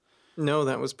 No,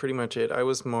 that was pretty much it. I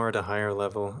was more at a higher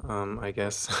level, I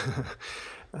guess.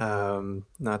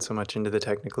 Not so much into the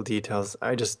technical details.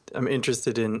 I'm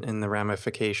interested in the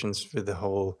ramifications for the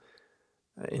whole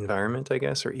environment, I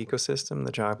guess, or ecosystem,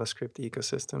 the JavaScript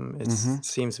ecosystem. It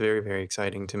seems very, very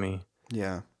exciting to me.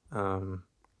 Yeah.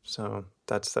 So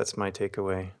that's my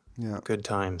takeaway. Yeah. Good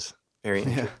times. Very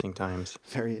interesting times.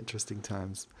 Very interesting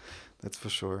times. That's for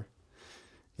sure.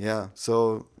 Yeah.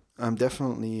 So I'm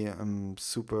definitely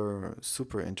super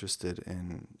interested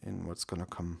in what's gonna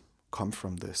come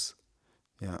from this.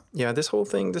 Yeah. Yeah, this whole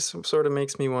thing, this sort of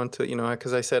makes me want to,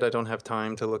 because I said I don't have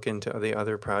time to look into the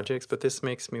other projects, but this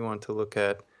makes me want to look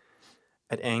at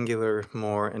Angular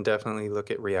more, and definitely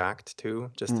look at React too,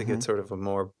 just to get sort of a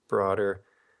more broader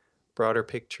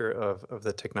picture of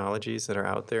the technologies that are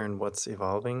out there and what's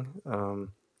evolving,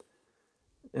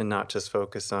 and not just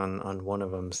focus on one of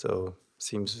them. So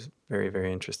seems very,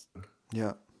 very interesting.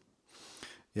 Yeah.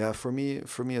 Yeah, for me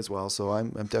as well. So I'm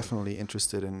definitely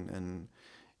interested in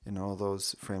all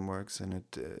those frameworks, and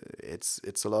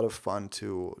it's a lot of fun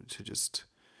to just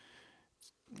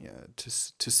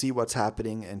to see what's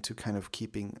happening, and to kind of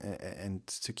keep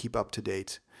up to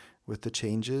date with the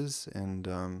changes.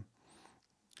 And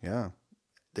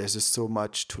there's just so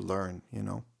much to learn,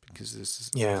 because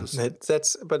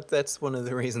that's one of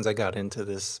the reasons I got into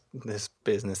this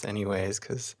business anyways,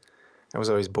 because I was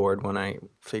always bored when I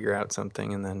figure out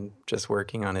something, and then just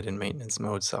working on it in maintenance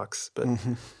mode sucks. But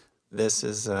this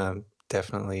is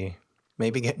definitely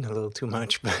maybe getting a little too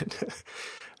much, but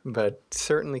but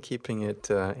certainly keeping it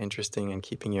interesting and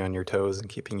keeping you on your toes and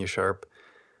keeping you sharp,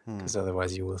 Hmm. because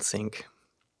otherwise you will sink.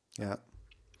 Yeah.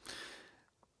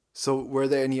 So, were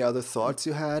there any other thoughts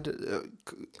you had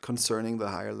concerning the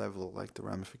higher level, like the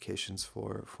ramifications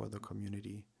for the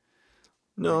community?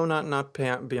 Like, No, not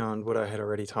beyond what I had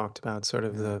already talked about, sort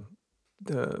of yeah,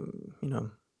 the you know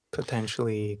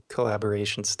potentially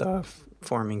collaboration stuff,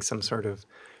 forming some sort of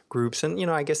groups, and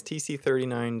I guess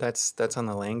TC39, that's on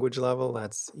the language level,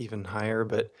 that's even higher,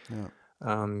 but yeah,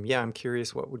 yeah, I'm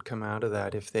curious what would come out of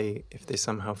that if they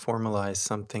somehow formalize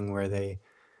something where they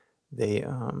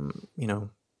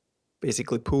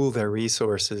basically pool their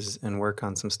resources and work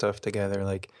on some stuff together.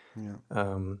 Like yeah,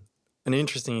 um, an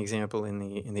interesting example in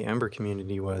the Ember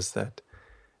community was that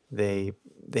they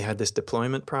they had this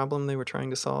deployment problem they were trying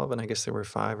to solve, and I guess there were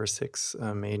 5 or 6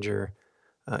 major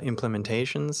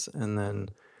implementations, and then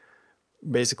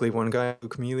basically one guy,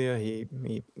 Luke Amelia,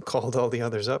 he called all the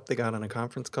others up. They got on a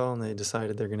conference call and they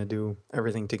decided they're going to do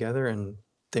everything together, and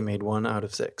they made 1 out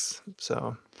of 6.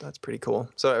 So that's pretty cool.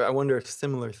 So I wonder if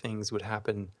similar things would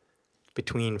happen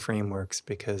between frameworks,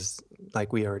 because,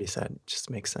 like we already said, it just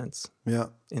makes sense yeah.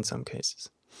 in some cases.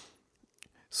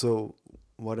 So,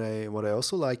 what I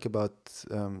also like about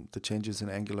the changes in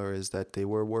Angular is that they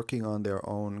were working on their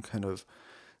own kind of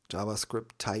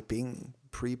JavaScript typing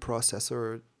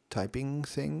preprocessor typing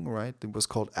thing, right? It was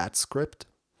called AtScript.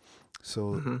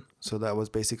 So Hmm. so that was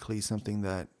basically something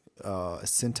that a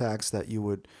syntax that you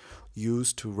would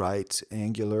use to write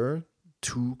Angular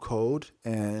 2 code,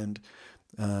 and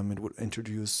it would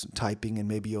introduce typing and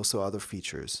maybe also other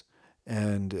features.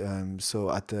 And so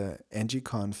at the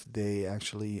ngConf, they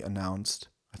actually announced,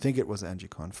 I think it was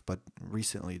ngConf, but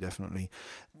recently definitely,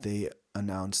 they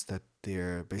announced that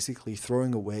they're basically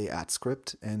throwing away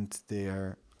AtScript and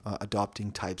they're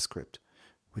adopting TypeScript,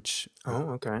 which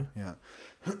Oh, okay. yeah,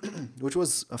 which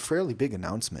was a fairly big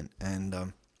announcement, and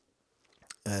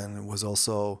it was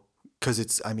also because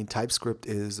it's, I mean, TypeScript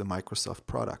is a Microsoft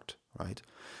product, right?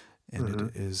 And Hmm.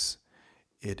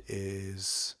 it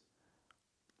is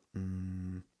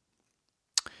mm,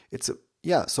 it's a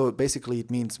yeah. So basically, it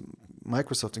means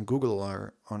Microsoft and Google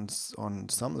are on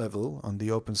some level, on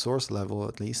the open source level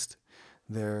at least,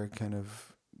 they're kind of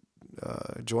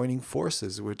joining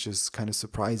forces, which is kind of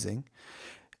surprising.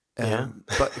 Yeah.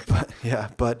 But yeah,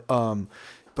 but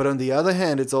on the other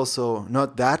hand, it's also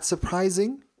not that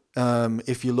surprising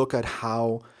if you look at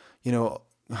how you know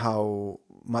how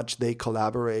much they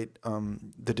collaborate,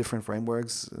 the different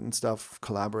frameworks and stuff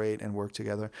collaborate and work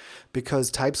together,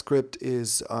 because TypeScript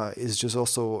is just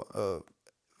also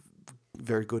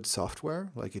very good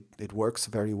software. Like it works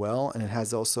very well, and it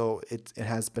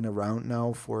has been around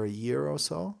now for a year or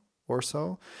so.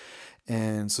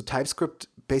 And so TypeScript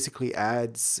basically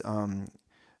adds,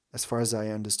 as far as I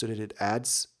understood it, it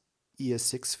adds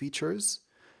ES6 features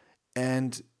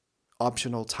and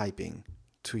optional typing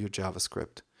to your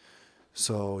JavaScript.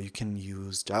 So you can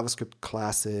use JavaScript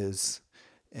classes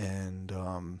and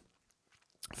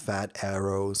fat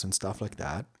arrows and stuff like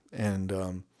that. And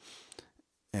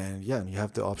yeah, you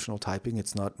have the optional typing.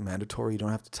 It's not mandatory. You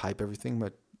don't have to type everything,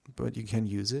 but you can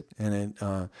use it.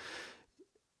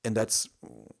 And that's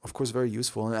of course very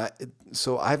useful.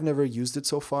 So I've never used it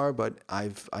so far, but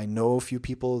I know a few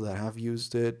people that have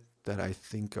used it that I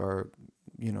think are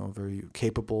very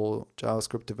capable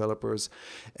JavaScript developers,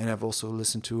 and I've also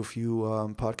listened to a few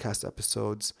podcast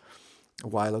episodes a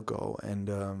while ago, and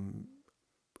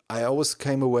I always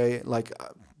came away like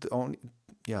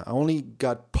I only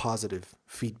got positive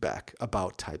feedback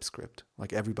about TypeScript.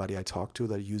 Like everybody I talked to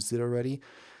that used it already,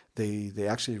 they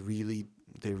actually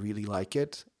really like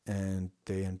it and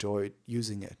they enjoyed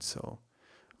using it. So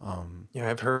Yeah,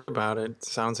 I've heard about it.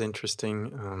 Sounds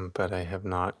interesting, but I have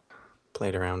not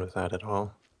played around with that at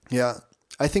all. yeah,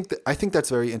 I think that's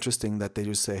very interesting that they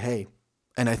just say, hey,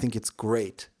 and I think it's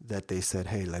great that they said,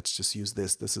 hey, let's just use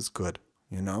this. This is good,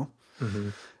 you know. Hmm.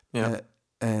 Yeah, Uh,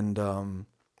 and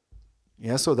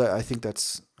yeah, so that I think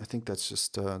that's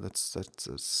just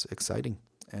that's exciting.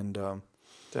 And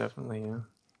definitely. Yeah.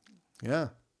 yeah,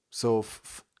 so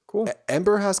Cool.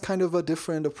 Ember has kind of a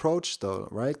different approach though,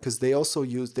 right? Because they also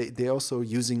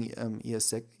using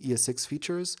ES6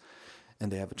 features,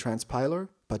 and they have a transpiler,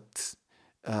 but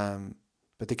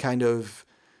they kind of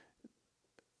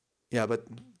yeah, but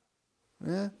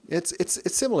yeah,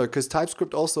 it's similar because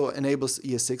TypeScript also enables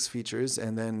ES6 features,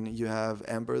 and then you have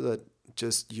Ember that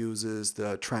just uses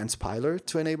the transpiler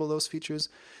to enable those features,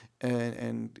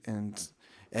 and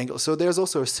Angular. So there's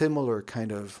also a similar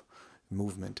kind of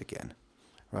movement again,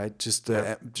 right? Just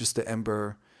Yeah. the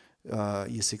Ember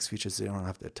ES6 features, they don't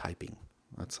have the typing.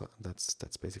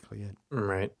 That's basically it.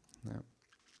 Right. Yeah.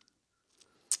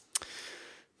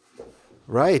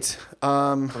 Right.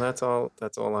 Well,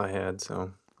 that's all I had.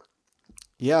 So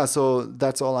Yeah. So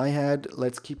that's all I had.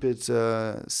 Let's keep it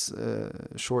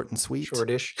short and sweet.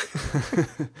 shortish.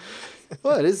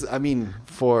 Well, it is. I mean,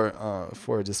 for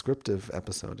a descriptive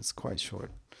episode, it's quite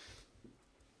short.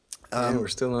 Yeah, we're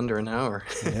still under an hour.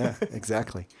 Yeah,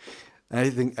 exactly. I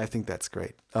think that's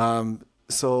great.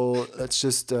 So let's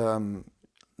just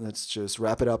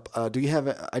wrap it up. Do you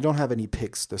have? I don't have any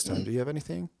picks this time. Do you have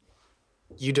anything?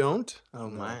 You don't? Oh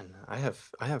man, I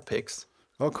have picks.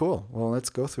 Oh, cool. Well, let's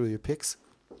go through your picks.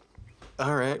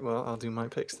 All right, well, I'll do my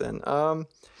picks then.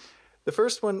 The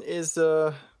first one is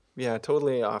yeah,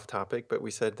 totally off topic, but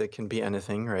we said that can be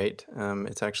anything, right?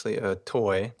 It's actually a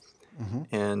toy,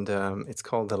 and it's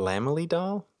called the Lamely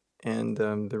doll. And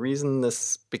the reason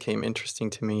this became interesting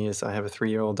to me is I have a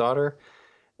 3-year-old daughter,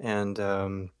 and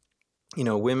you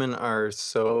know, women are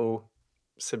so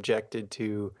subjected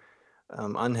to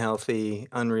unhealthy,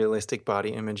 unrealistic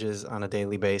body images on a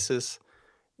daily basis.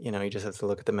 You know, you just have to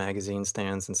look at the magazine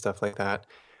stands and stuff like that.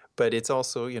 But it's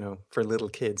also, you know, for little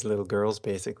kids, little girls,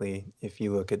 basically, if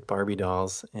you look at Barbie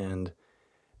dolls, and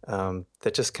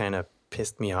that just kind of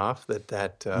pissed me off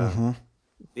that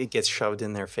it gets shoved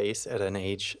in their face at an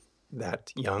age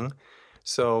that young.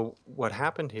 So what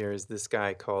happened here is this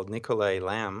guy called Nikolai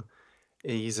Lamb.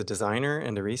 He's a designer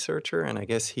and a researcher, and I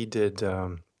guess he did.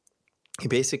 He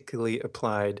basically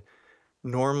applied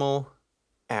normal,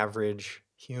 average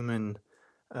human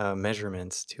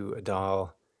measurements to a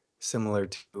doll similar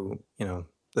to, you know,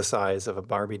 the size of a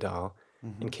Barbie doll,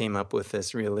 and came up with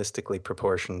this realistically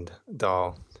proportioned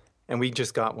doll. And we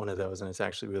just got one of those, and it's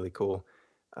actually really cool.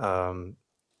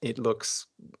 It looks,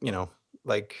 you know,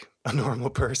 like a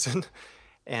normal person,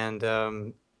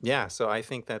 and yeah, so I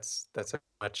think that's a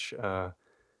much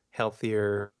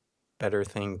healthier, better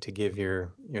thing to give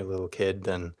your little kid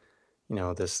than, you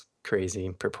know, this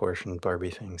crazy proportioned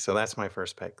Barbie thing. So that's my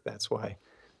first pick. That's why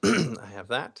I have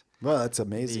that. Well, that's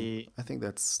amazing. The I think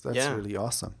that's Yeah, really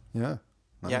awesome. Yeah.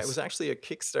 yeah, it was Nice. actually a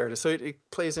Kickstarter, so it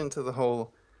plays into the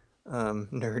whole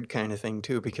nerd kind of thing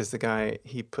too, because the guy,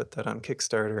 he put that on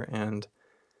Kickstarter and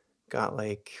got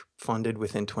like funded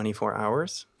within 24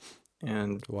 hours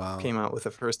and Wow. came out with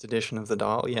the first edition of the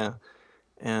doll. Yeah.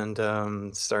 And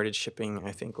started shipping,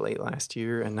 I think, late last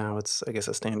year, and now it's, I guess,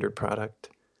 a standard product.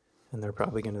 And they're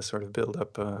probably going to sort of build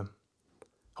up,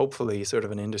 hopefully, sort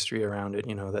of an industry around it,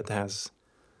 you know, that has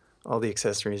all the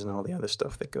accessories and all the other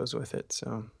stuff that goes with it.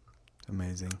 So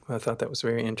Amazing. I thought that was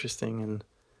very interesting, and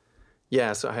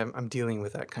yeah, so I'm dealing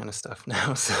with that kind of stuff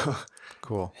now. So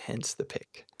Cool. hence the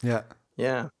pick. Yeah.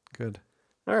 Yeah. Good.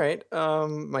 All right.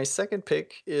 My second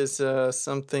pick is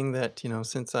something that, you know,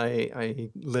 since I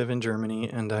live in Germany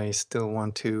and I still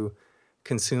want to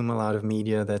consume a lot of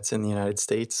media that's in the United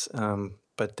States,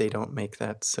 but they don't make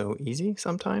that so easy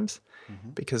sometimes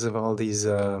because of all these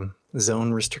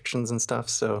zone restrictions and stuff.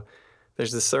 So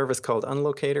there's this service called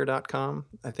unlocator.com.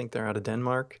 I think they're out of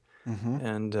Denmark.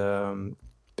 And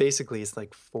basically it's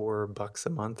like $4 a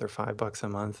month or $5 a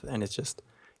month. And it's just,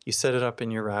 you set it up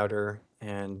in your router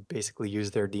and basically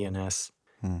use their DNS,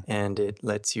 and it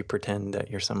lets you pretend that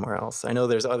you're somewhere else. I know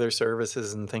there's other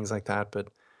services and things like that, but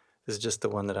this is just the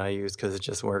one that I use because it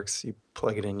just works. You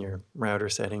plug it in your router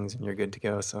settings and you're good to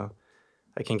go. So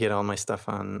I can get all my stuff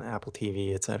on Apple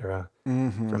TV, etc.,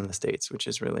 from the States, which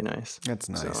is really nice. That's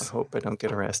So I nice. hope I don't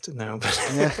get arrested now.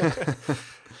 Yeah.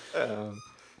 But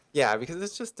yeah, because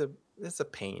it's a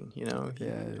pain, you know. Yeah,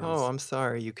 it Oh, is. I'm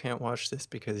sorry, you can't watch this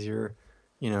because you're,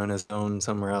 you know, in a zone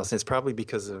somewhere else. It's probably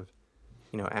because of,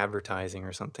 you know, advertising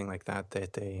or something like that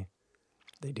that they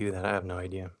do that. I have no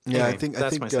idea. Yeah, Anyway, I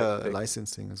that's my think second pick.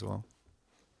 licensing as well.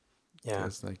 Yeah,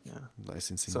 There's like yeah.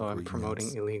 licensing So I'm promoting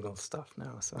agreements. illegal stuff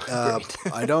now. So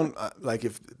great. I don't like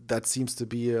if that seems to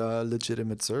be a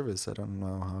legitimate service. I don't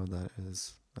know how that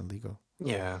is illegal.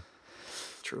 Yeah,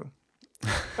 true.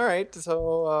 All right,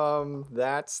 so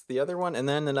that's the other one, and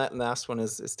then the last one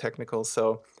is technical.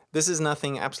 So this is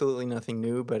nothing, absolutely nothing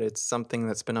new, but it's something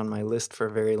that's been on my list for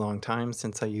a very long time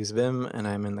since I use Vim and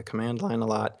I'm in the command line a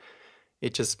lot.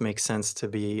 It just makes sense to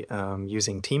be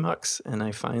using Tmux, and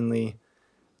I finally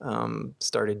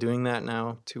started doing that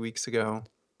now 2 weeks ago,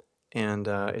 and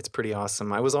it's pretty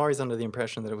awesome. I was always under the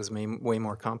impression that it was way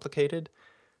more complicated,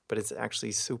 but it's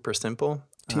actually super simple.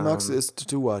 Tmux is to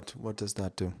do what? What does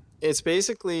that do? It's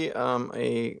basically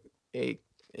a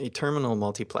terminal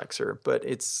multiplexer, but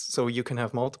it's so you can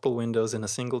have multiple windows in a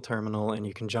single terminal and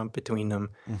you can jump between them.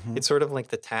 It's sort of like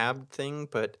the tab thing,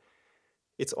 but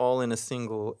it's all in a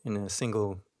single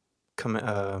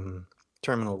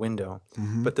terminal window.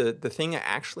 But the thing I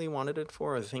actually wanted it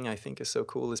for, or the thing I think is so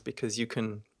cool, is because you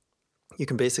can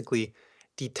basically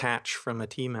detach from a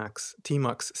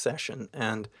tmux session,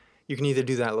 and you can either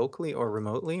do that locally or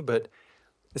remotely. But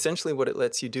essentially what it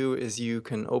lets you do is you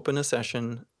can open a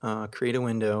session, create a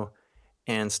window,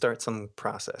 and start some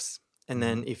process. And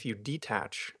then if you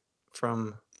detach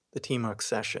from the tmux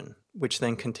session, which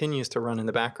then continues to run in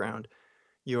the background,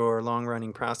 your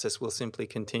long-running process will simply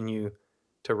continue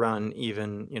to run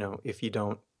even if you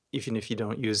don't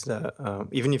use the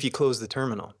even if you close the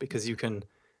terminal, because you can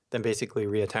then basically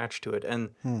reattach to it.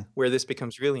 And where this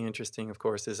becomes really interesting, of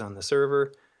course, is on the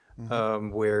server,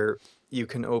 where you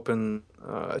can open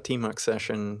a tmux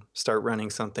session, start running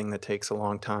something that takes a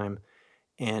long time,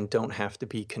 and don't have to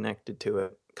be connected to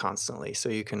it constantly. So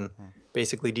you can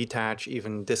basically detach,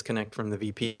 even disconnect from the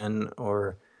VPN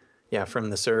or from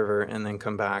the server, and then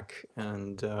come back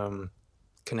and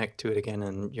connect to it again,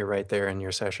 and you're right there in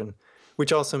your session,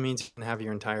 which also means you can have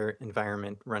your entire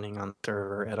environment running on the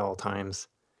server at all times.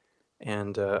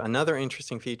 And another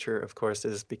interesting feature, of course,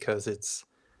 is because it's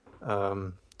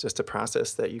just a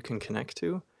process that you can connect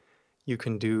to, you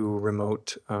can do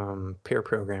remote pair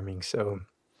programming. So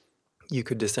you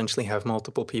could essentially have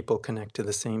multiple people connect to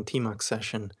the same tmux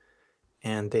session,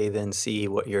 and they then see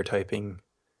what you're typing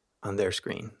on their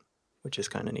screen, which is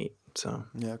kind of neat. So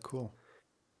Yeah, cool.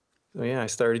 So I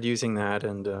started using that,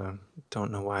 and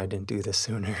don't know why I didn't do this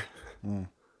sooner.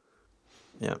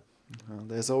 Yeah.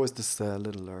 There's always this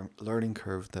little learning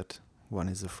curve that one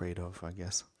is afraid of, I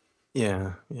guess.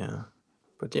 Yeah.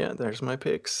 But there's my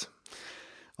picks.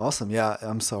 Awesome. Yeah,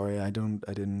 I'm sorry. I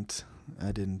couldn't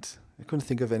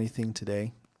think of anything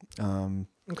today.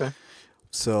 Okay.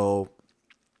 So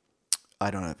I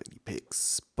don't have any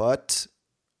picks, but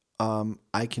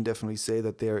I can definitely say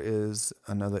that there is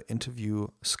another interview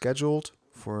scheduled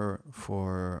for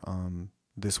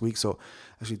this week. So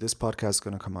actually, this podcast is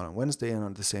going to come out on Wednesday, and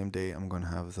on the same day, I'm going to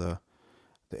have the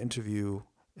interview,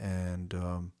 and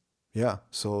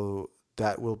so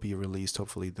that will be released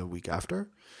hopefully the week after,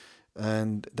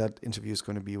 and that interview is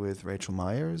going to be with Rachel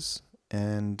Myers,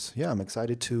 and I'm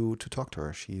excited to talk to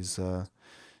her. She's a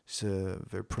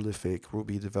very prolific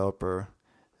Ruby developer,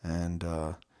 and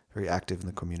very active in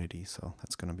the community, so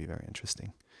that's going to be very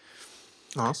interesting.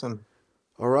 Awesome.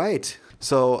 All right.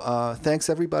 So thanks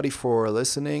everybody for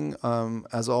listening.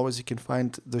 As always, you can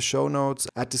find the show notes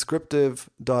at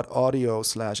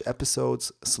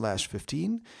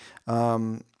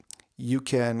descriptive.audio/episodes/15. You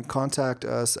can contact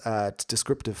us at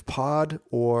descriptivepod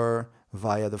or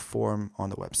via the form on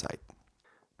the website.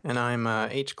 And I'm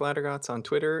H. Glattergotz on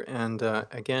Twitter. And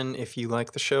again, if you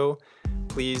like the show,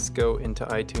 please go into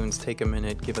iTunes, take a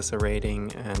minute, give us a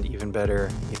rating, and even better,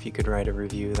 if you could write a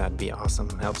review, that'd be awesome.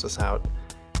 It helps us out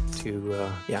to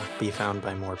be found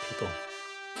by more people.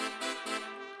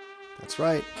 That's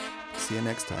right. See you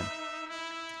next time.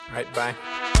 All right, bye.